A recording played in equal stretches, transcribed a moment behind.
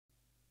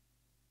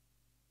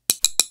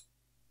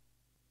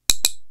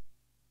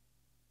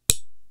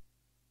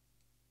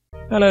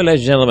Hello,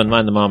 ladies and gentlemen,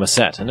 mind the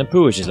Marmoset, and the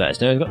Pooh has just let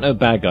us know we've got no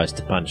bad guys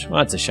to punch. Well,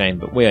 that's a shame,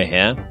 but we are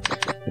here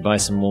to buy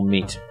some more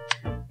meat.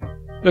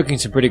 Looking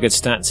some pretty good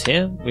stats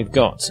here. We've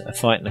got a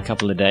fight in a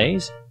couple of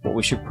days. What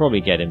we should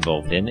probably get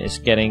involved in is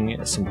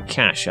getting some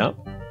cash up.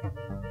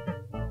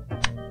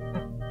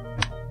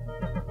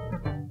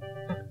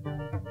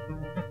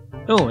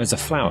 Oh, there's a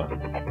flower.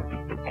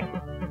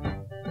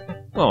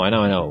 Oh, I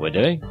know what we're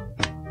doing.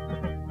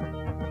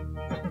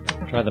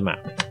 Try the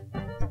map.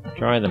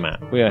 Try the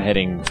map. We are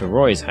heading to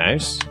Roy's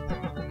house.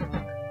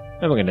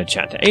 And we're going to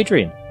chat to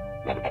Adrian.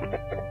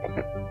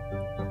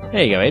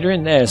 There you go,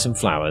 Adrian. There's some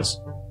flowers.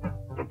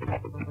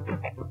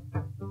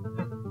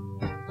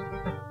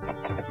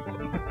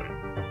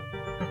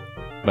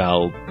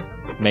 Well,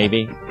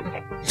 maybe.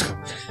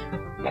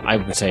 I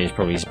would say he's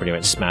pretty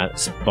much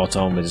spot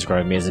on with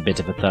describing me as a bit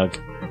of a thug.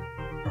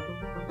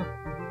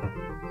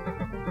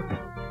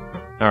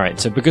 Alright,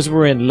 so because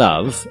we're in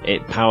love,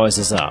 it powers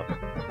us up.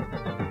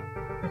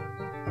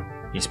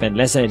 You spend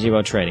less energy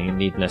while training and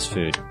need less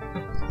food.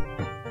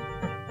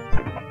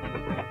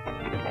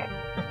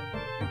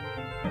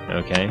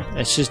 Okay,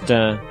 let's just,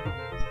 you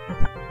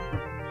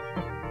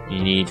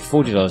need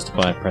 $40 to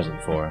buy a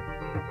present for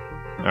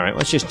her. Alright,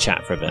 let's just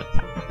chat for a bit.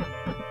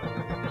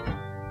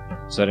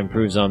 So that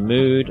improves our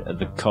mood at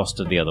the cost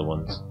of the other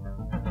ones.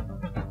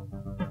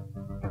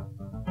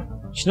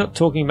 She's not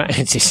talking about...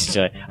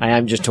 I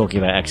am just talking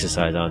about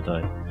exercise, aren't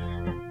I?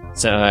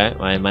 So,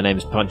 my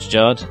name's Punch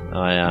Jard.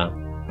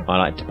 I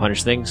like to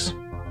punch things.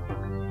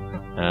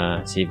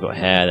 So you've got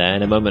hair there.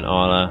 In a moment,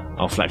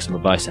 I'll flex on my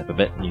bicep a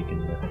bit. And you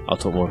can. I'll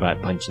talk more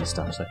about punching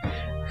stuff. So,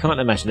 I can't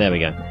imagine. There we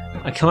go.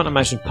 I can't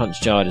imagine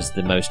Punch Jard is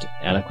the most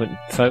eloquent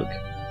folk.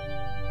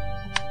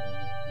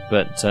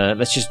 But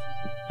let's just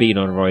beat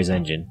on Roy's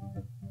engine.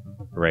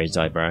 Raised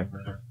eyebrow.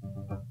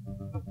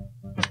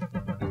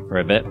 For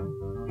a bit.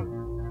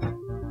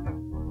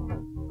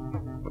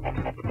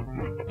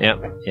 Yeah,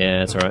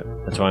 that's alright.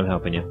 That's why I'm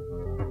helping you.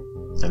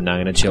 I'm now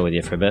going to chill with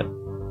you for a bit.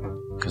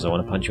 Because I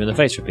want to punch you in the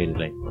face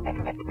repeatedly.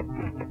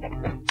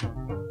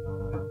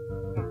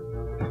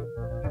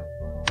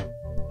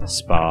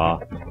 Spa.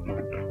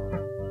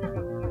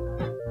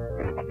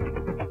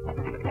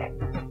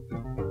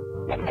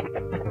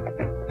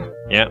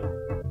 Yeah,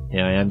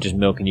 I am just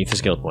milking you for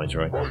skill points,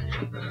 right?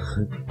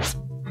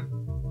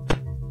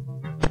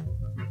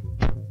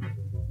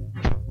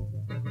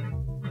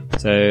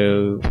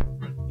 So,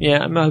 yeah,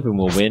 I'm hoping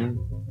we'll win.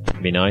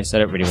 It'd be nice. I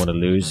don't really want to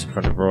lose in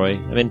front of Roy.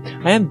 I mean,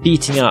 I am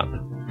beating up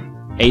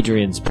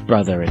Adrian's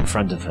brother in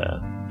front of her.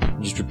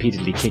 I'm just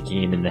repeatedly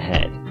kicking him in the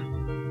head.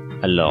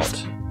 A lot.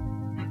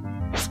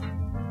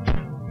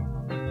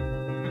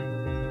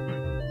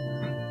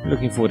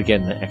 Looking forward to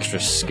getting the extra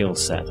skill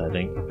set, I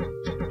think.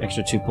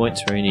 Extra 2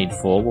 points where we need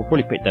 4. We'll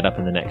probably pick that up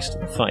in the next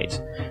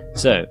fight.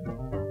 So,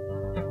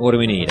 what do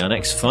we need? Our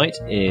next fight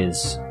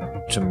is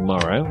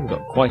tomorrow. We've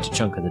got quite a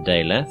chunk of the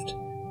day left.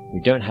 We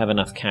don't have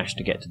enough cash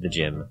to get to the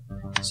gym,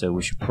 so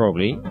we should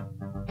probably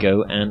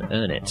go and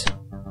earn it.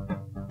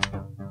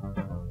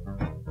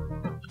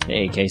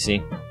 Hey,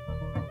 Casey.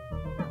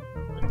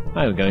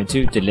 I'm going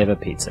to deliver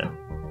pizza.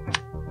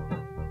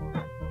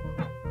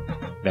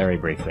 Very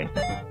briefly.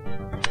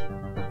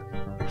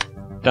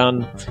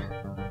 Done.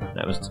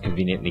 That was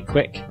conveniently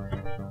quick.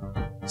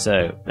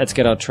 So, let's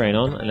get our train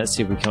on, and let's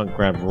see if we can't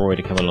grab Roy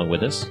to come along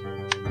with us.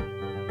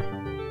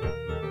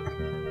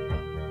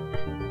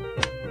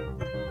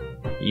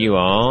 You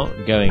are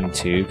going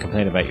to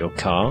complain about your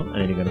car, and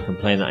then you're going to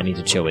complain that I need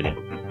to chill with you.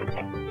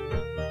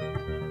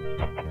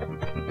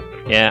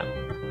 Yeah.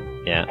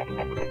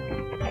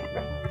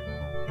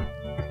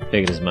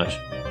 Figured as much.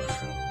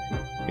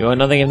 You are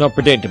nothing if not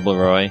predictable,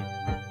 Roy.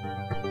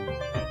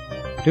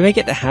 Do I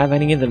get to have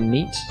any of the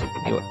meat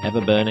you're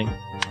ever burning?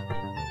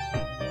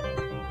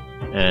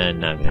 And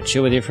now I'm going to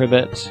chill with you for a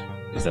bit,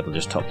 because that'll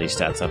just top these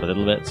stats up a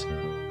little bit.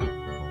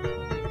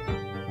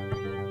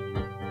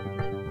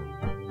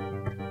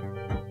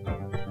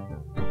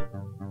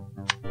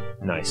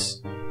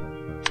 Nice.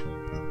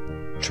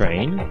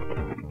 Train.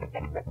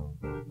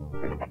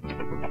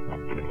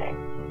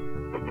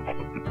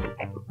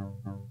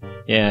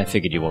 Yeah, I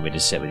figured you want me to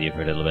sit with you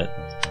for a little bit.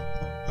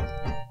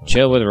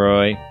 Chill with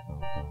Roy.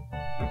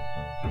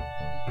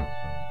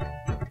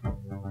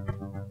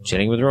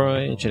 Chilling with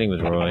Roy, chilling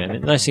with Roy. And the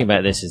nice thing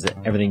about this is that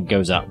everything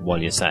goes up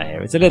while you're sat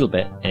here. It's a little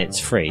bit, and it's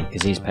free,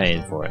 because he's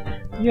paying for it.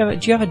 Do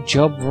you have a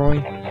job, Roy?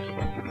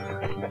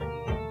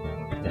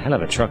 The hell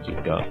of a truck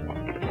you've got.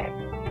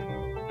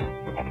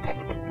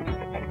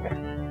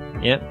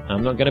 Yep,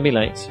 I'm not going to be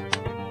late.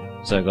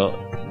 So I've got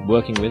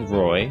working with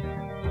Roy,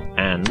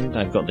 and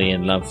I've got the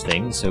in love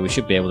thing, so we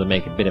should be able to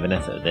make a bit of an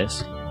effort at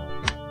this.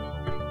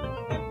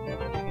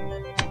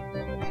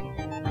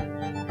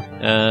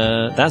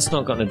 That's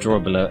not going to draw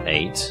below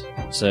 8,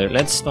 so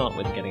let's start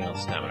with getting our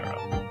stamina up.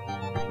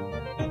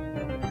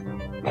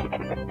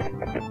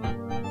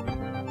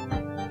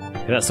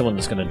 That's the one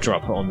that's going to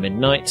drop on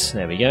midnight.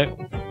 There we go.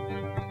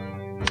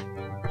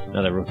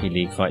 Another Rookie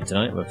League fight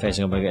tonight. We're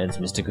facing up against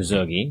Mr.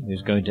 Kuzugi,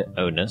 who's going to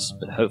own us,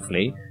 but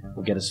hopefully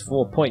will get us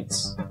 4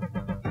 points.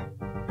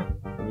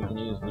 We can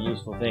use for you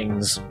useful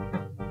things.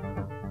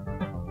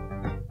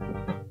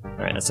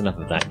 Alright, that's enough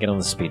of that. Get on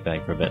the speed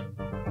bag for a bit.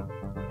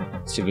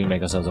 See if we can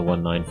make ourselves a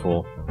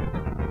 194.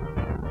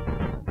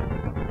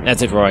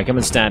 That's it, Roy. Come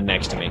and stand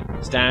next to me.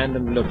 Stand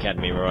and look at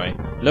me, Roy.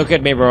 Look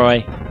at me,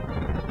 Roy.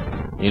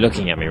 You're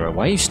looking at me, Roy.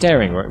 Why are you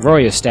staring, Roy? Roy,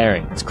 you're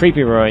staring. It's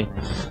creepy, Roy.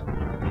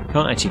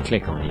 Can't actually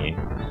click on you.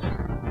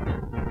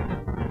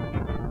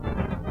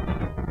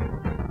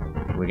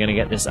 We're going to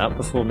get this up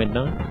before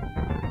midnight.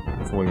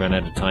 Before we run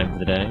out of time for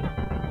the day.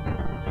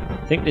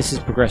 I think this is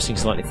progressing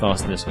slightly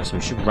faster than this one, so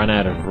we should run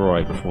out of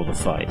Roy before the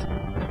fight.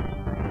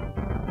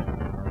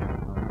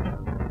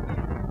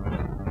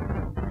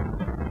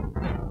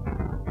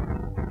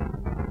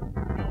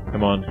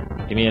 Come on,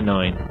 give me a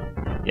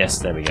 9. Yes,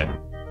 there we go.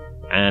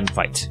 And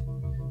fight.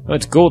 Oh,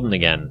 it's Gordon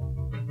again.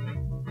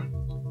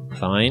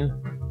 Fine.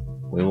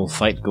 We will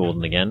fight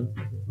Gordon again.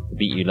 I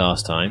beat you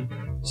last time.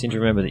 I seem to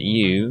remember that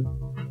you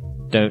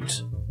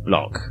don't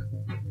block.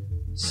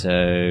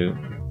 So...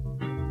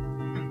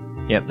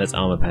 Yep, that's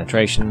armor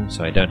penetration,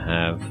 so I don't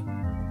have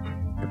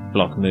the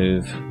block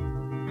move.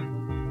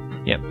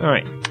 Yep,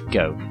 alright,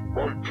 go.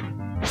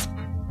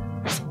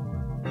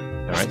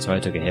 Alright, so I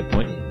took a hit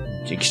point.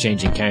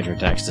 Exchanging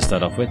counterattacks to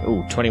start off with.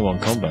 Ooh, 21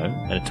 combo,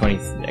 and a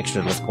 20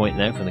 extra little point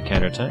there from the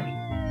counterattack.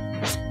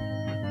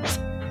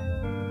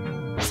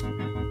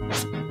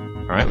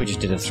 Alright, we just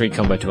did a 3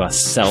 combo to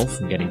ourselves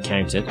and getting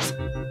counted.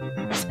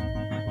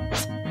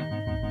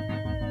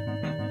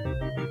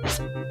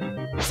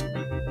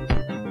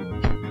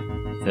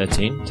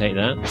 $13, take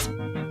that.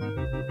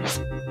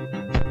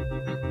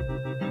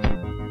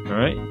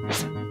 Alright.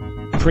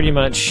 Pretty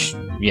much,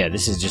 yeah,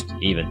 this is just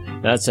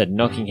even. That said,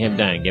 knocking him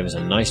down gave us a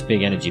nice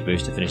big energy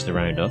boost to finish the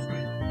round off.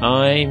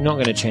 I'm not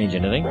going to change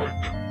anything.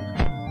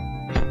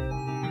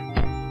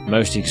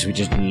 Mostly because we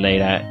just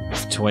laid out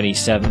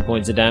 27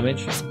 points of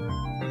damage.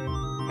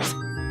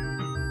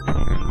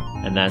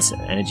 And that's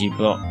energy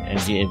block,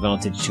 energy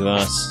advantage to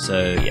us.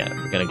 So yeah,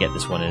 we're going to get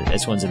this one in.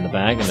 This one's in the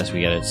bag unless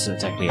we get a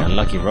technically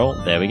unlucky roll.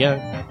 There we go.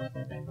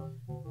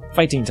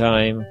 Fighting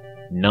time.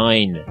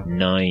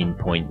 9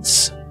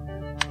 points.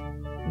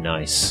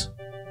 Nice.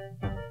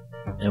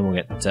 And we'll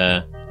get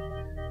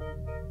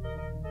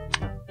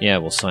yeah,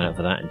 we'll sign up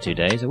for that in 2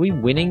 days. Are we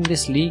winning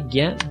this league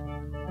yet?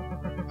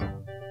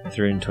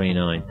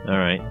 329.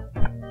 Alright.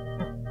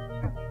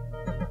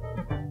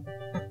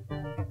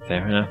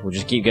 Fair enough. We'll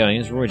just keep going.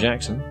 It's Roy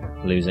Jackson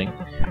losing. I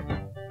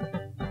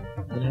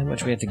don't know how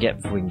much we have to get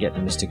before we can get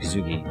to Mr.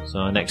 Kazuki. So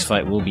our next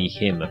fight will be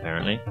him,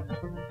 apparently.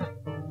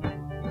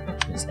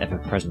 His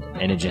ever-present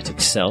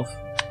energetic self.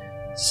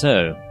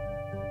 So,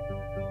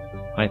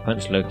 high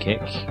punch, low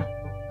kick.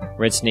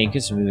 Red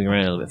sneakers, moving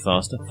around a little bit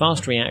faster.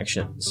 Fast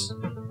reactions.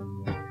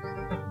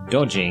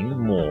 Dodging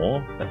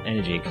more, but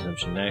energy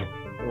consumption now.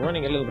 We're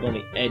running a little bit on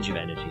the edge of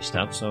energy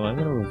stuff, so I'm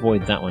going to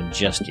avoid that one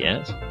just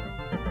yet.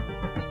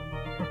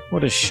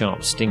 What does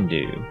Sharp Sting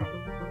do?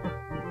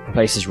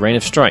 Replaces Rain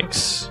of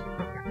Strikes.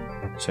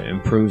 So it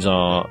improves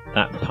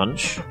that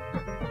punch.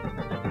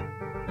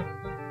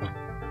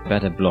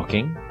 Better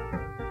blocking.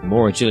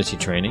 More agility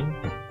training.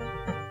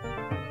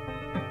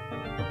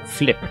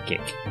 Flip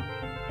kick.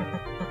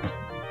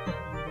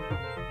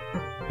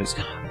 This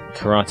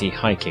karate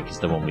high kick is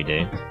the one we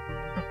do.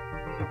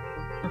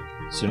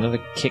 So another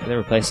kick that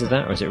replaces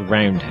that, or is it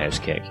roundhouse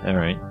kick?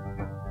 Alright.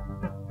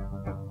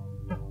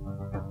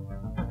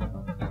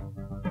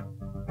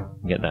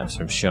 Get that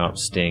from Sharp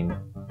Sting.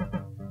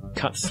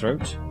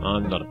 Cutthroat.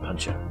 I'm not a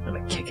puncher, I'm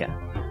a kicker.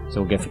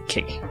 So we'll go for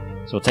kick.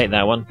 So we'll take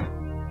that one.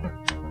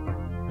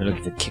 We're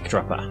looking for kick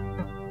dropper.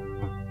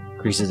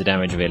 Increases the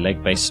damage of a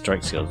leg-based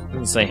strike skill.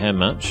 Doesn't say how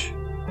much.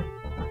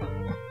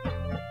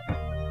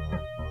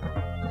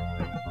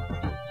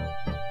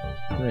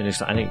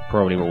 I think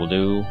probably what we'll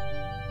do.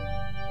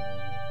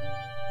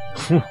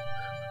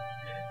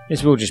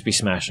 is we'll just be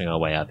smashing our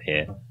way up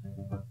here.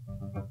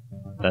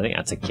 I think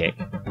that's a kick.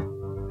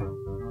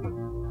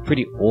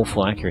 Pretty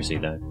awful accuracy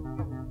though.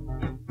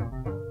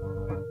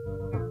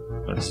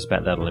 I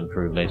suspect that'll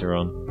improve later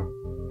on.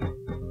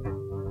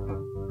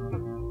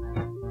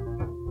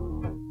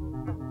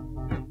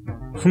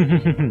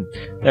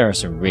 There are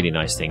some really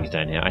nice things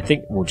down here. I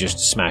think we'll just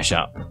smash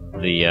up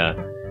the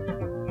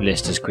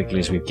list as quickly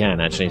as we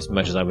can, actually, as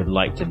much as I would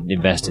like to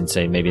invest in,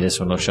 say, maybe this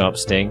one or Sharp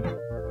Sting.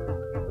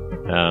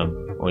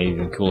 Or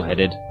even Cool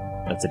Headed.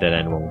 That's a dead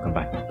end one, we'll come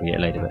back to it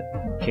later, but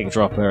Kick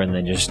Dropper and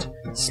then just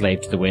Slave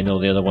to the Wind, all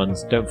the other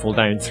ones. Don't Fall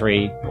Down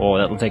 3, or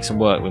that'll take some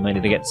work. We may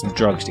need to get some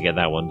drugs to get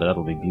that one, but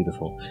that'll be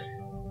beautiful.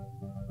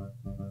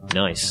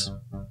 Nice.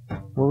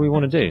 What do we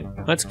want to do?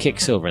 Let's kick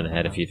Silver in the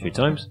head a few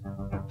times.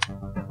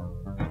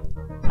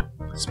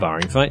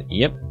 Sparring fight,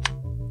 yep.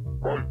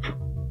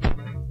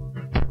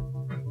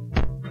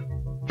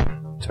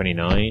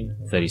 29,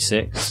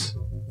 36,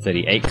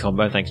 38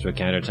 combo thanks to a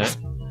counterattack.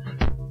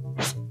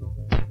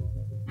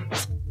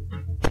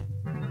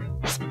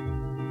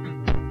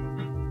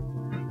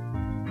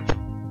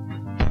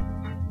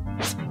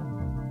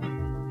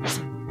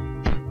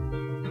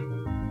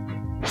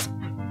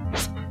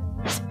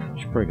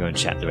 Should probably go and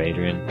chat to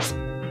Adrian.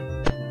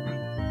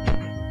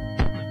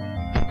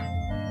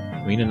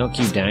 we gonna knock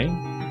you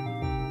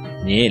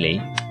down?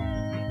 Nearly.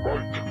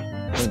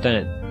 We're down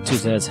at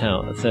 2/3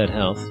 health, a third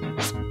health.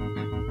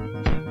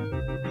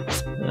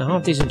 A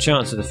half decent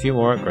chance with a few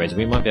more upgrades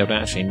we might be able to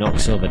actually knock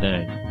Silver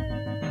down.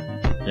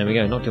 There we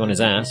go, knocked him on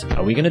his ass.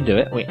 Are we gonna do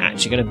it? Are we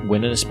actually gonna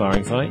win in a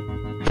sparring fight?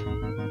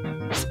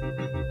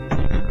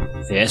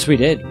 Yes, we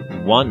did.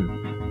 1.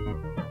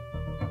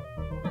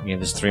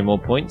 Gave us 3 more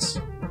points.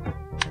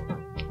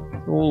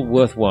 All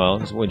worthwhile,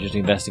 because we're just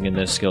investing in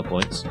those skill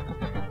points.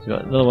 So we've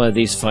got another one of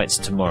these fights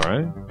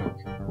tomorrow.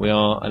 We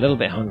are a little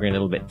bit hungry and a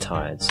little bit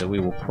tired, so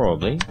we will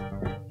probably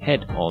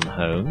head on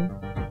home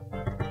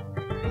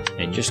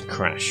and just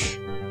crash.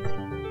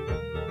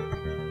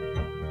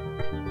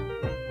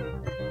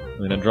 I'm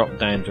going to drop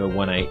down to a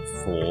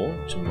 184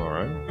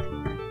 tomorrow.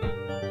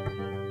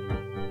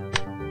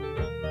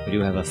 We do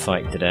have a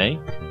fight today.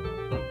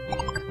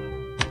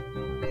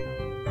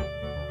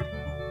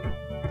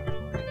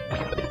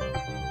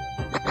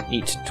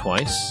 Eat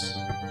twice.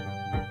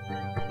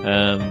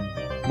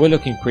 We're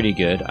looking pretty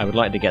good. I would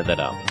like to get that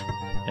up.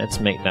 Let's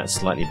make that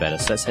slightly better.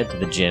 So let's head to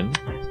the gym.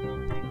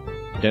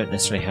 Don't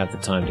necessarily have the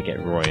time to get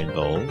Roy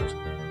involved.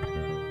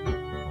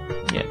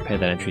 Yeah, pay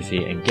that entry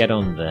fee and get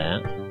on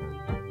there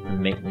and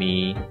make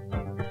me a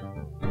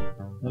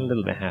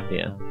little bit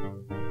happier.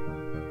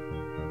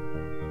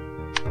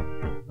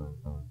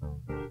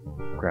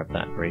 Grab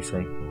that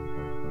briefly.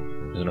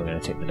 We're not going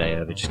to take the day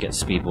over. Just get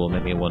Speedball,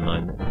 make me a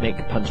 1-9.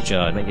 Make Punch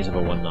Jar, make yourself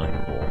a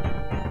 194.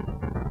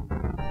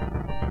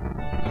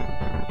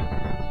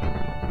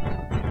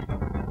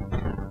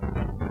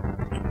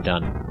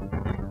 Done.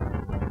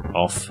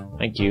 Off.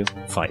 Thank you.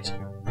 Fight.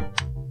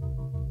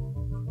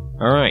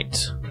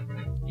 Alright.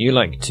 You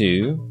like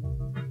to...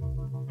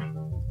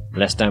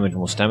 Less damage,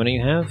 more stamina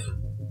you have.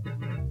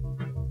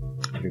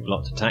 Every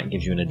blocked attack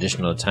gives you an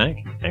additional attack.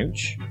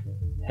 Ouch.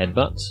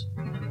 Headbutt.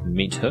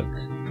 Meat hook.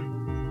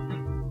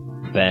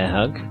 Bear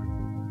hug.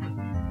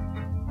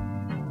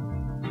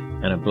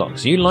 And a block.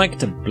 So you like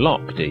to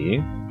block, do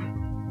you?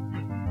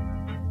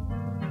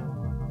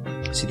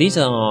 See, these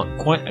are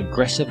quite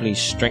aggressively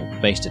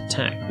strength-based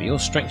attack, but your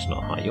strength's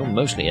not high. You're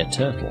mostly a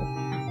turtle.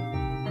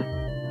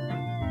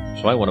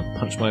 So I want to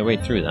punch my way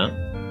through that.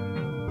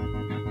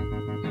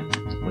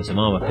 With some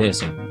armor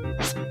piercing.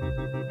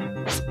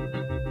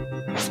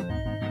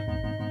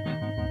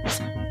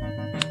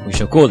 We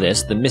shall call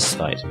this the miss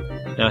fight.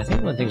 Now I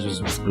think one of the things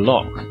was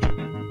block.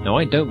 Now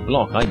I don't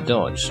block, I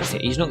dodge. So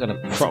he's not going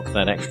to proc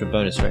that extra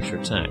bonus for extra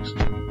attacks.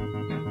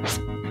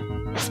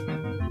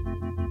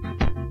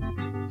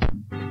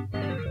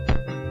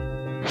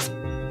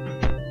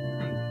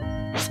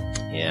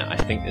 Yeah, I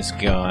think this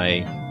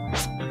guy...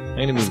 I'm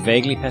going to be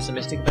vaguely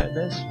pessimistic about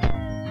this.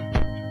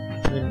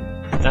 I mean,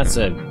 that's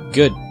a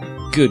good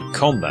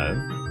combo.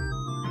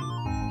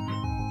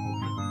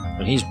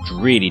 And he's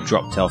really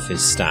dropped off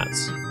his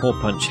stats. Paw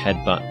punch,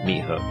 headbutt,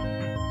 meat hook.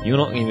 You're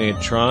not even going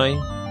to try...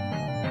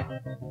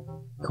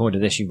 According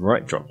to this, you've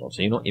right dropped off,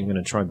 so you're not even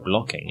going to try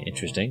blocking.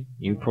 Interesting.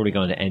 You've probably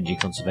gone into energy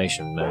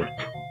conservation mode.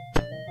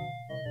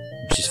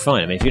 Which is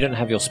fine. I mean, if you don't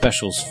have your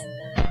specials...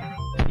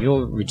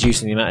 You're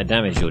reducing the amount of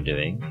damage you're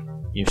doing.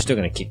 You're still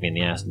going to kick me in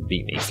the ass and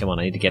beat me. Come on,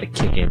 I need to get a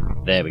kick in.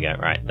 There we go.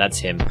 Right, that's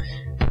him.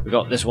 We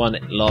got this one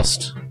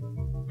lost.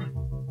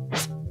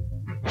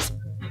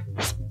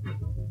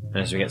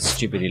 Unless we get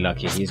stupidly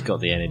lucky, he's got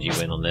the energy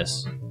win on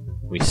this.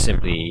 We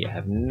simply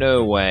have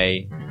no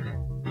way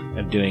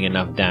of doing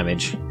enough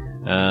damage.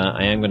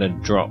 I am going to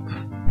drop.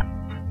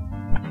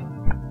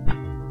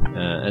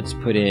 Let's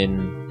put in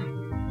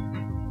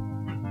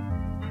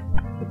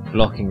the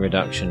blocking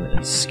reduction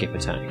and skip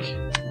attack.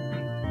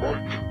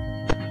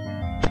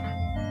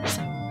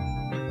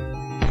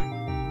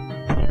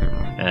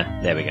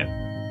 There we go.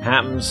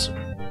 Happens.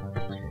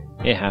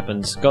 It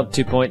happens. Got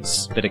 2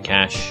 points. Bit of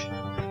cash.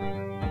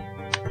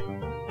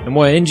 And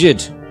we're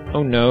injured.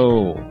 Oh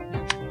no.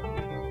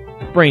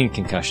 Brain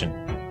concussion.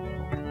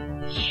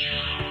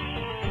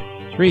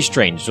 3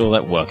 strange. All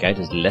that workout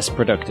is less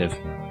productive.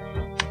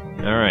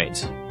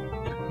 Alright.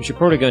 We should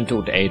probably go and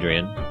talk to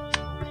Adrian.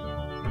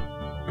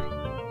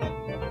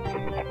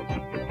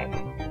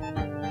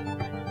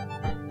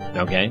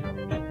 Okay.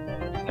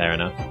 Fair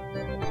enough.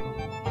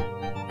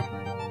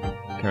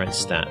 Current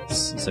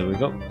stats. So we've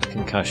got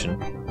concussion,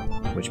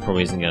 which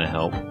probably isn't going to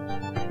help.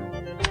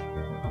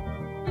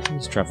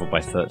 Let's travel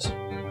by foot.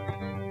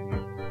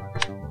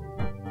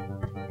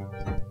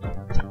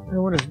 I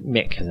wonder if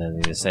Mick has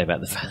anything to say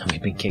about the fact that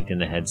we've been kicked in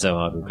the head so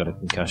hard we've got a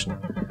concussion.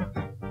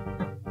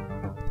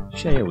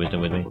 Share your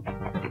wisdom with me.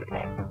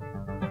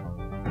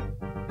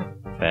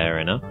 Fair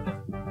enough.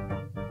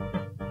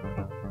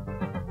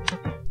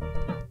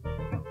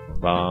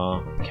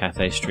 Bar,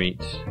 cafe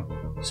street,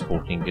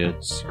 sporting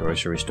goods,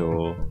 grocery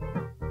store.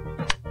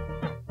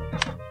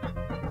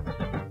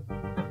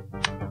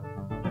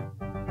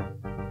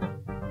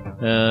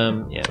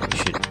 Yeah, we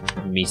should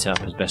meet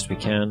up as best we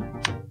can.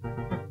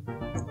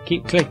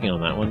 Keep clicking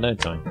on that one,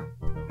 don't I?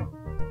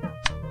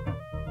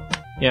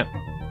 Yeah.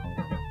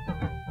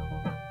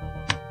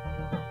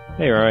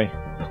 Hey, Roy.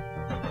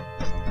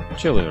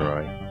 Chill with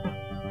Roy.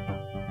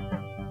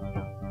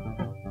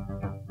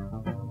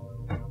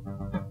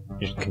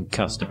 He's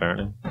concussed,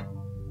 apparently.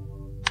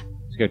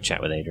 Let's go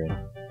chat with Adrian.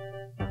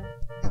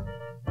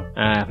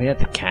 We had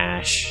the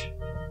cash.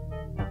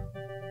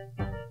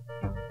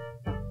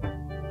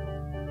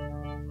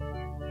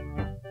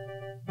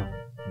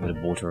 I would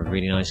have bought her a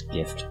really nice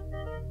gift.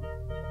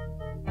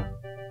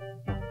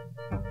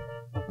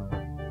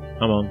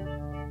 Come on.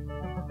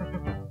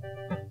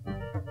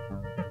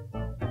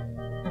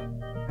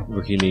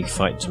 Rookie League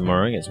fight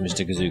tomorrow against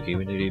Mr. Kazuki.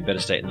 We need to do a better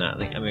state than that.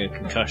 I mean, a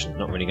concussion's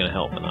not really going to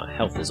help, and our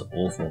health is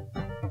awful.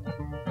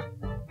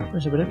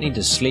 So we don't need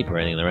to sleep or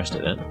anything the rest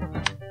of it.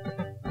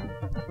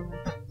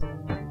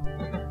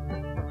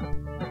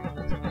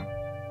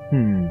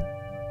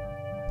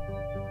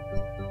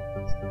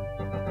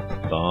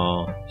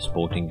 Bar,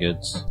 sporting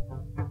goods.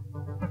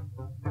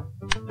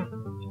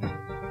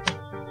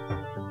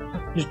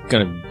 Just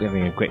kind of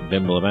having a quick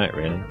bimble about,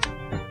 really.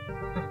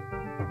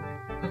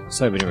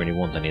 So we don't really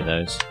want any of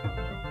those.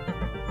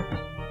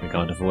 We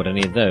can't afford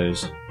any of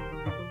those.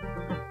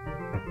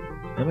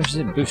 How much is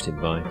it boosted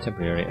by?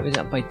 Temporary. It was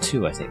up by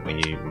 2, I think, when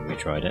we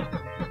tried it.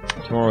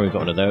 Tomorrow we've got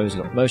one of those.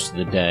 We've got most of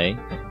the day.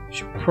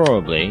 Should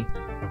probably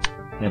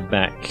head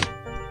back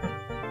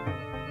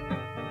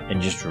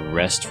and just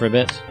rest for a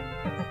bit.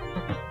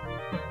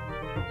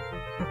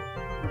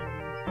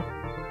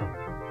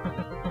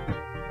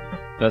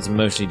 That's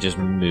mostly just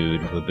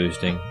mood we're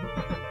boosting.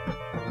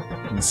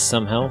 And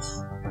some health.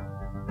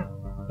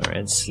 Alright,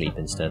 and sleep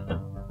instead then.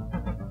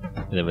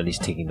 And then we're at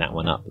least taking that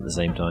one up at the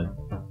same time.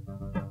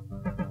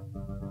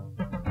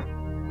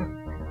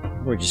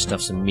 Or just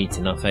stuff some meat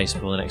in our face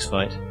for the next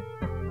fight.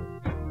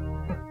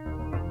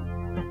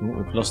 Ooh,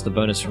 we've lost the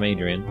bonus from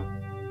Adrian.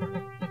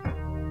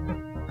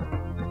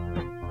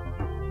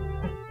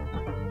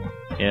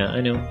 Yeah,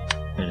 I know.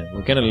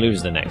 We're gonna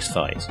lose the next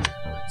fight.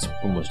 It's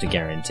almost a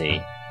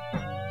guarantee.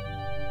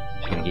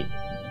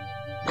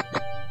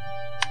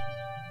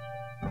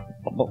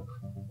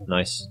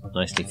 Nice,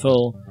 nicely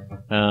full.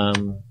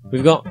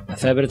 We've got a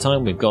fair bit of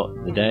time. We've got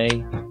the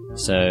day,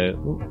 so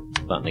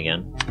button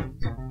again.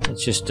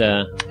 Let's just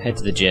head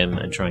to the gym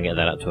and try and get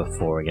that up to a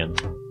 4 again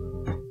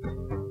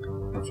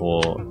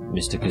before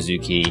Mr.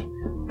 Kazuki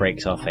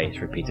breaks our face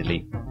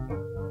repeatedly.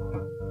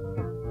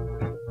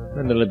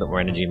 And a little bit more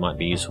energy might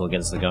be useful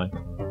against the guy.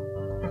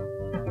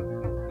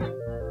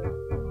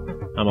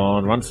 Come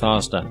on, run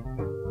faster.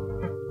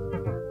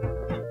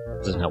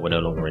 Doesn't help we're no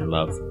longer in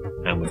love,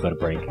 and we've got a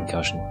brain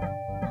concussion.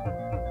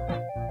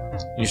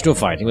 You're still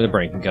fighting with a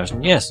brain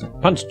concussion? Yes,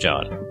 punch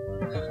Jard.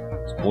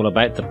 It's all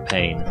about the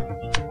pain.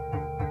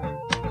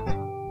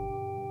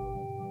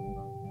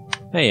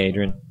 Hey,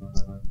 Adrian.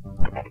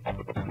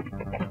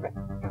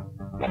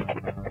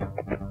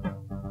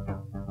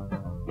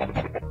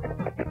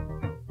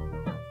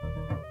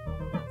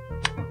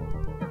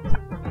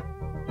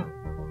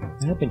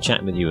 I've been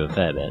chatting with you a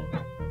fair bit.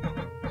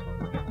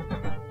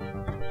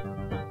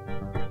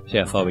 See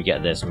how far we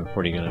get this, and we're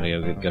probably going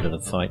to go to the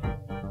fight.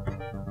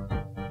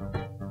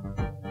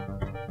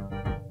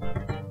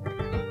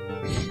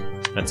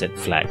 That's it,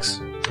 flex.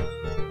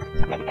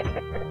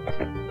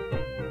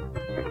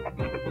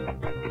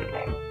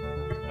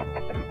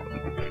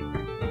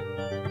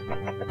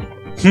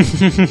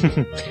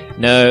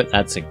 No,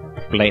 that's a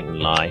blatant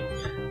lie.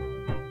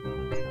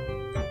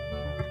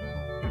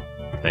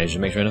 I just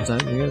make sure enough time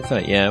to go to the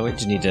fight. Yeah, we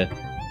just need to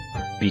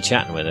be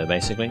chatting with her,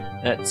 basically.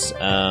 Let's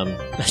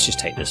just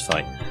take this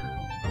fight.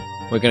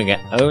 We're gonna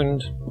get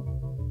owned.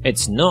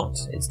 It's not.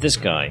 It's this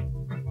guy.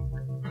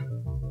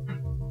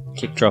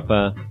 Kick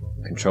dropper,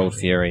 controlled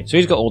fury. So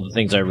he's got all the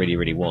things I really,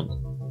 really want.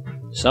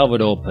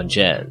 Salvador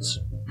Punches.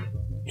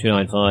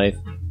 295.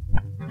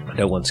 I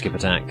don't want skip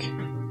attack.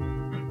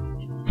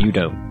 You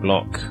don't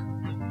block.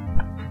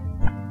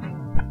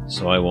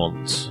 So I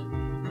want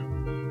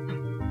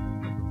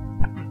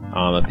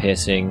armor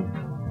piercing,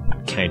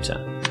 counter.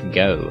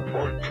 Go.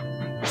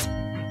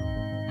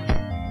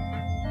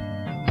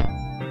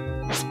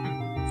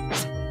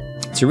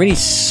 It's a really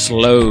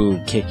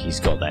slow kick he's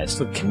got there. It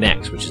still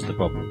connects, which is the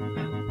problem.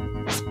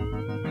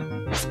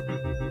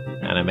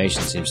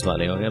 Animation seems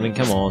slightly off. I mean,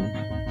 come on.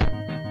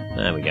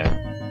 There we go.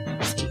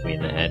 Kick me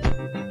in the head.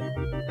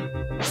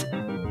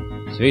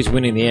 So he's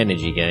winning the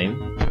energy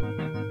game.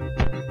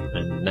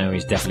 And now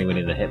he's definitely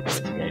winning the hit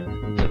points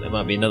game. There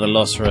might be another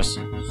loss for us.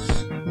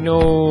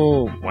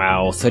 No!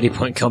 Wow,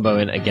 30-point combo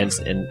in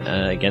against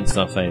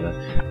our favour.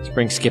 Let's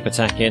bring skip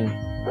attack in.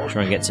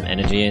 Try and get some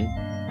energy in.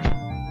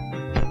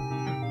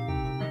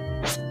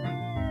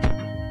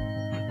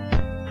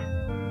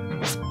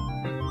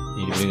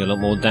 You're doing a lot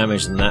more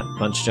damage than that,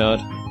 Punch Jard.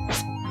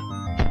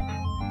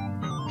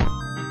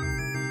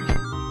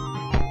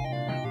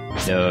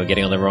 No,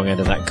 getting on the wrong end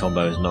of that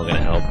combo is not going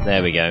to help.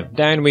 There we go.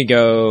 Down we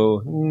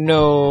go.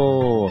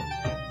 No!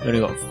 Only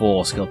got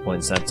 4 skill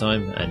points that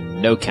time,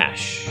 and no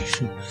cash.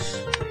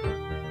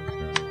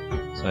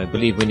 So I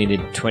believe we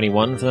needed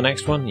 21 for the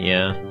next one.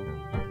 Yeah.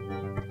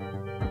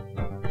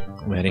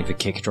 We're heading for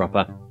kick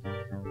dropper.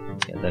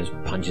 Get those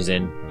punches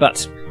in.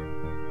 But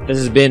This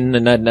has been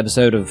an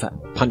episode of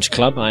Punch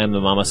Club. I am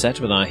the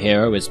Marmoset, with our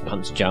hero is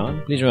Punch Jar.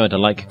 Please remember to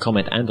like,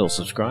 comment, and/or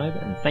subscribe,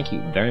 and thank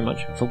you very much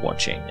for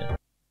watching.